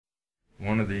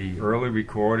One of the early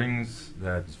recordings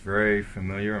that's very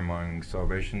familiar among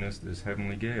Salvationists is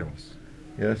Heavenly Gales.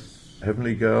 Yes,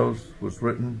 Heavenly Gales was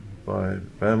written by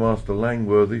Bandmaster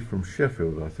Langworthy from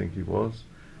Sheffield, I think he was,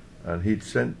 and he'd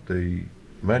sent the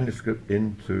manuscript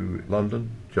into London,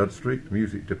 Judd Street,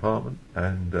 music department,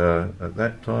 and at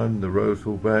that time the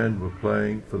Rosehall Band were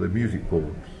playing for the music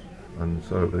boards, and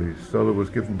so the solo was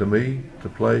given to me to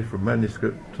play from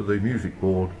manuscript to the music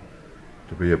board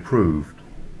to be approved.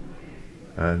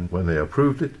 And when they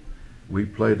approved it, we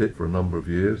played it for a number of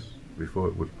years before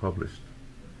it was published.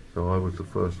 So I was the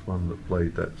first one that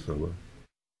played that solo.